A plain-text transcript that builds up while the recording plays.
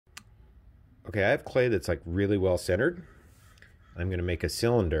Okay, I have clay that's like really well centered. I'm going to make a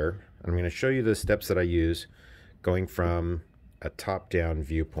cylinder. I'm going to show you the steps that I use going from a top-down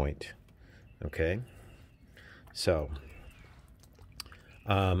viewpoint. Okay, so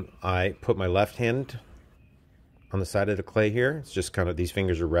I put my left hand on the side of the clay here. It's just kind of, these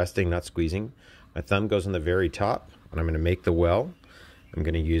fingers are resting, not squeezing. My thumb goes on the very top, and I'm going to make the well. I'm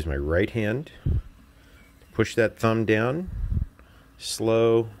going to use my right hand, push that thumb down,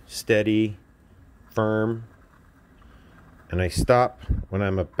 slow, steady, firm, and I stop when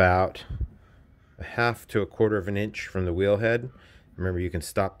I'm about a half to a quarter of an inch from the wheel head. Remember, you can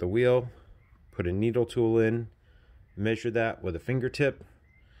stop the wheel, put a needle tool in, measure that with a fingertip.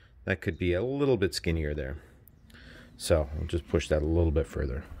 That could be a little bit skinnier there. So I'll just push that a little bit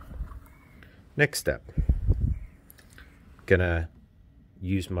further. Next step, gonna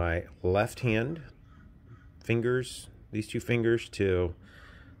use my left hand fingers, these two fingers, to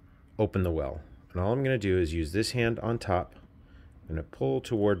open the well. And all I'm gonna do is use this hand on top. I'm gonna pull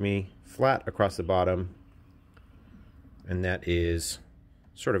toward me flat across the bottom, and that is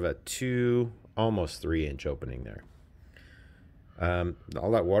sort of a 2, almost 3-inch opening there.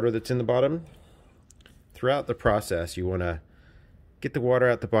 All that water that's in the bottom, throughout the process you want to get the water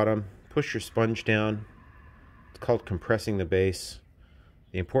out the bottom, push your sponge down. It's called compressing the base.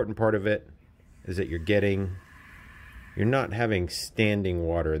 The important part of it is that you're not having standing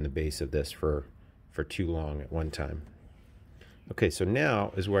water in the base of this for too long at one time. Okay, so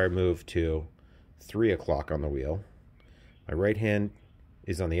now is where I move to 3 o'clock on the wheel. My right hand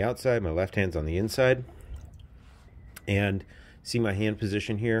is on the outside, my left hand's on the inside. And see my hand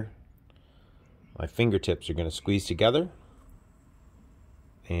position here? My fingertips are going to squeeze together,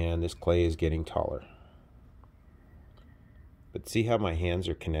 and this clay is getting taller. But see how my hands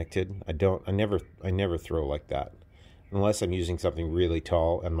are connected? I never throw like that unless I'm using something really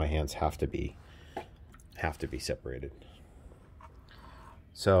tall and my hands have to be separated.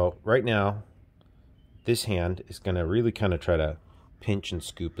 So right now, this hand is going to really kind of try to pinch and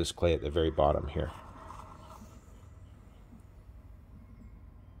scoop this clay at the very bottom here.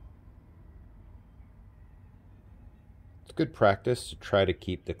 It's good practice to try to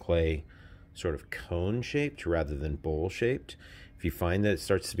keep the clay sort of cone shaped rather than bowl shaped. If you find that it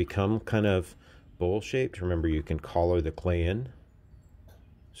starts to become kind of bowl shaped, remember you can collar the clay in,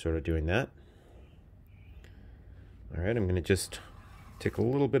 sort of doing that. All right, I'm going to just take a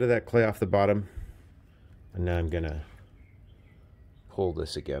little bit of that clay off the bottom, and now I'm going to pull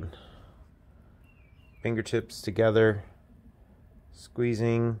this again. Fingertips together,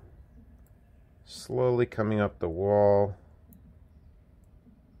 squeezing, slowly coming up the wall.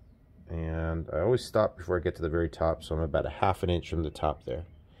 And I always stop before I get to the very top, so I'm about a ½ inch from the top there.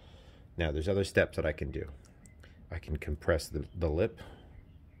 Now there's other steps that I can do. I can compress the lip,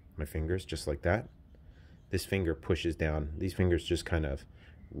 my fingers, just like that. This finger pushes down. These fingers just kind of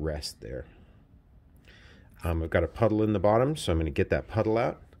rest there. I've got a puddle in the bottom, so I'm going to get that puddle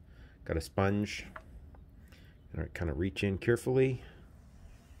out. Got a sponge. All right, kind of reach in carefully.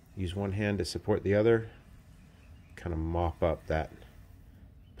 Use one hand to support the other. Kind of mop up that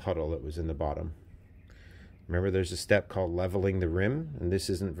puddle that was in the bottom. Remember, there's a step called leveling the rim, and this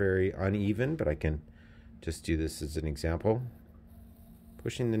isn't very uneven, but I can just do this as an example.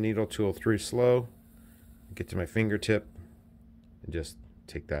 Pushing the needle tool through slow, get to my fingertip, and just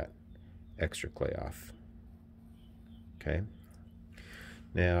take that extra clay off. Okay.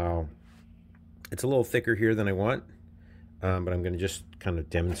 Now, it's a little thicker here than I want, but I'm going to just kind of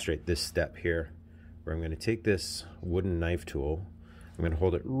demonstrate this step here, where I'm going to take this wooden knife tool. I'm going to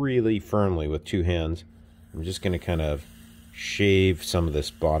hold it really firmly with 2 hands. I'm just going to kind of shave some of this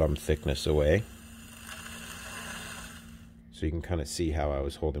bottom thickness away. So you can kind of see how I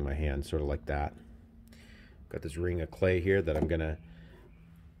was holding my hand, sort of like that. Got this ring of clay here that I'm going to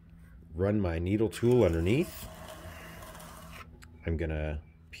run my needle tool underneath. I'm going to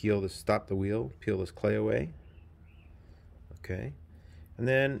stop the wheel, peel this clay away. Okay. And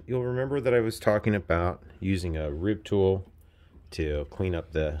then you'll remember that I was talking about using a rib tool to clean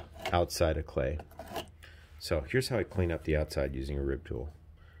up the outside of clay. So here's how I clean up the outside using a rib tool.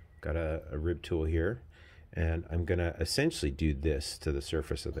 Got a rib tool here, and I'm going to essentially do this to the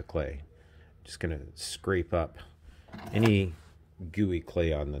surface of the clay. Just going to scrape up any gooey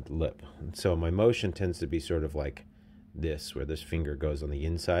clay on the lip. And so my motion tends to be sort of like this, where this finger goes on the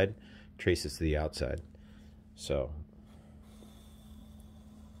inside, traces to the outside. So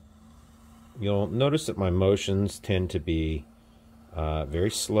you'll notice that my motions tend to be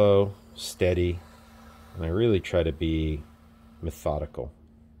very slow, steady, and I really try to be methodical.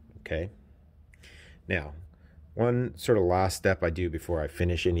 Okay. Now, one sort of last step I do before I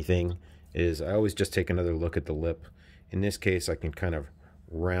finish anything is I always just take another look at the lip. In this case, I can kind of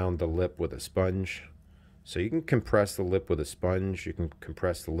round the lip with a sponge. So you can compress the lip with a sponge. You can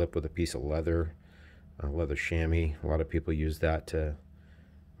compress the lip with a piece of leather, leather chamois. A lot of people use that to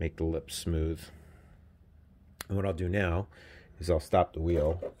make the lip smooth. And what I'll do now is I'll stop the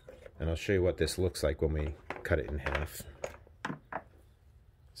wheel and I'll show you what this looks like when we cut it in half.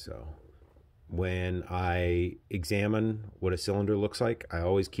 So when I examine what a cylinder looks like, I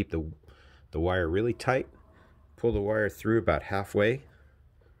always keep the wire really tight, pull the wire through about halfway,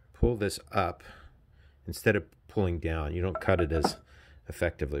 pull this up instead of pulling down. You don't cut it as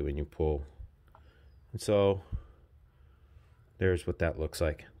effectively when you pull. And so there's what that looks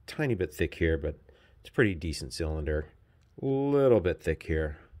like. Tiny bit thick here, but it's a pretty decent cylinder. A little bit thick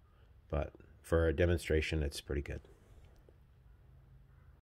here, but for a demonstration, it's pretty good.